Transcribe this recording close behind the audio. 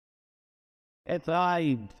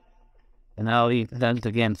Efrayim. And now he stands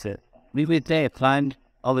against it. We would say Efrayim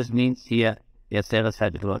always means here, yes, there is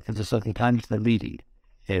had to work. It's a certain kind of the reading.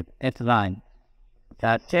 Efrayim.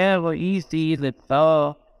 Katero easy the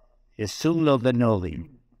power is Sulo the Nevi'im.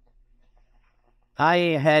 I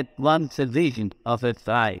had once a vision of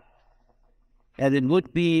Efrayim, and it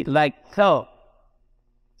would be like so.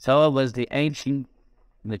 So was the ancient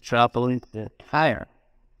metropolis, the Tyre,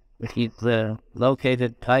 which is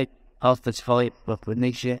located right off the coast of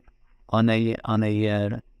Phoenicia on a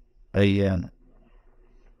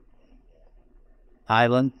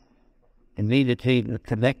island, immediately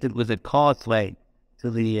connected with a causeway to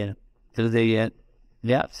the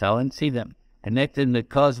so and see them connected in the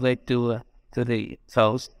causeway to the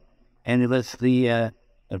coast, and it was the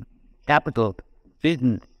capital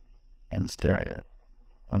Vision and Stereo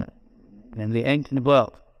in the ancient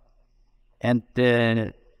world, and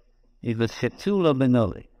it was Chetula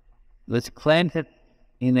Benoli. It was planted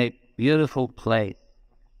in a beautiful place.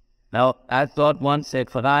 Now, I thought once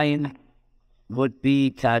Efrayim would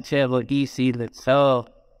be Kachero Isi Letzo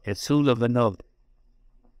Chetula Benoli.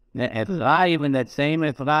 Efrayim, in that same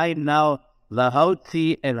Efrayim now,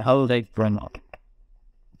 Lahoti and Holei Brunot,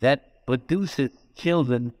 that produces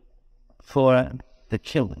children for the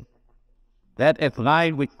children. That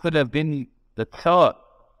Efrayim, which could have been the Torah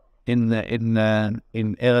in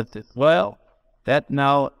Eretz Israel, that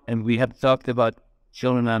now, and we have talked about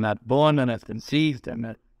children are not born and are conceived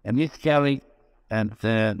and miscarried, and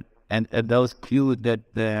those few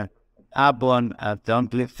that are born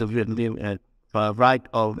don't live to for a right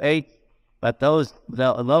old age, but those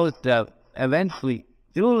eventually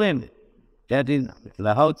do live. That is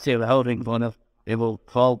the holding one of they will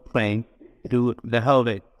fall prey to the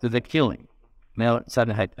holding, to the killing. The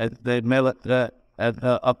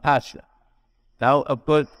Pasha. Now, of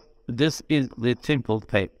course, this is the simple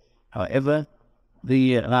faith. However,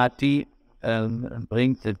 the Rati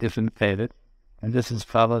brings a different faith, and this is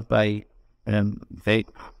followed by faith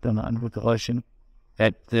with the Russian,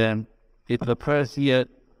 that it refers here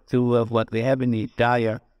to what we have in the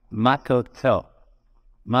dire Mato Tzor.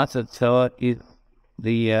 Mato Tzor is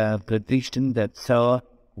the prediction that Tzor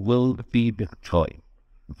will be destroyed.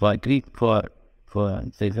 For Greek, for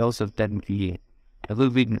the those of 70 years, it will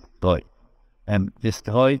be destroyed.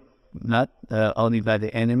 Destroyed not only by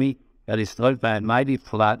the enemy, but destroyed by a mighty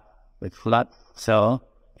flood, with flood Tzor,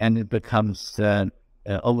 and it becomes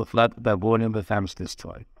overflooded by water and becomes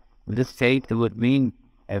destroyed. In this case, it would mean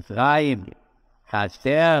Efrayim,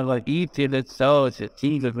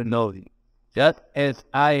 just as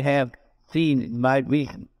I have seen in my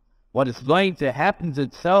vision, what is going to happen to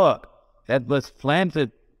Tzor that was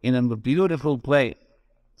planted in a beautiful place,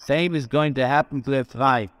 same is going to happen to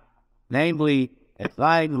Efrayim, namely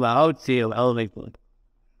Efrayim Laotzi El.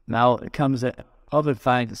 Now it comes a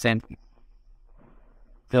horrifying sentence.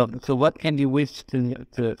 So what can you wish to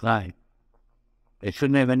Efrayim? They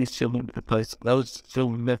shouldn't have any children, because those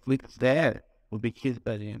children that we there will be killed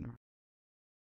by the enemy.